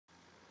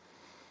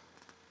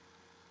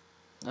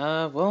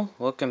Well,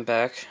 welcome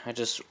back. I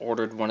just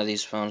ordered one of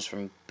these phones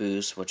from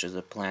Boost, which is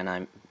a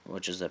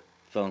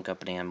phone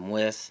company I'm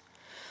with.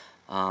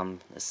 A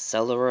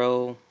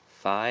Celero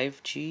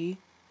 5G. I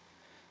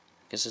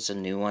guess it's a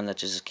new one that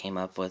just came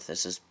up with.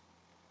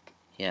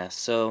 Yeah.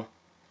 So,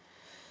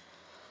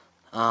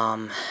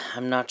 I'm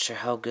not sure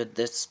how good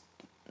this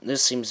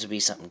seems to be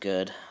something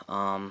good.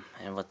 And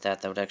with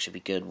that would actually be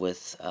good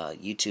with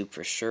YouTube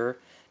for sure.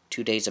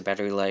 2 days of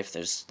battery life.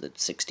 There's the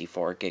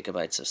 64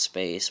 gigabytes of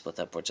space with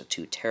upwards of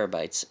 2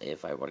 terabytes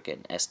if I were to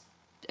get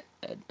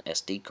an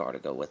SD card to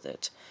go with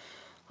it.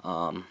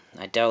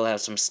 I doubt I'll have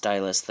some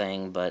stylus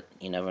thing, but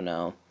you never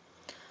know.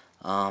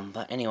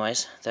 But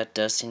anyways, that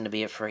does seem to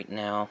be it for right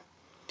now.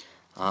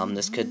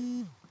 This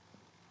could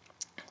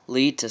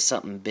lead to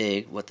something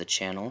big with the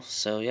channel.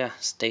 So yeah,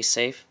 stay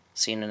safe.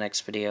 See you in the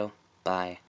next video. Bye.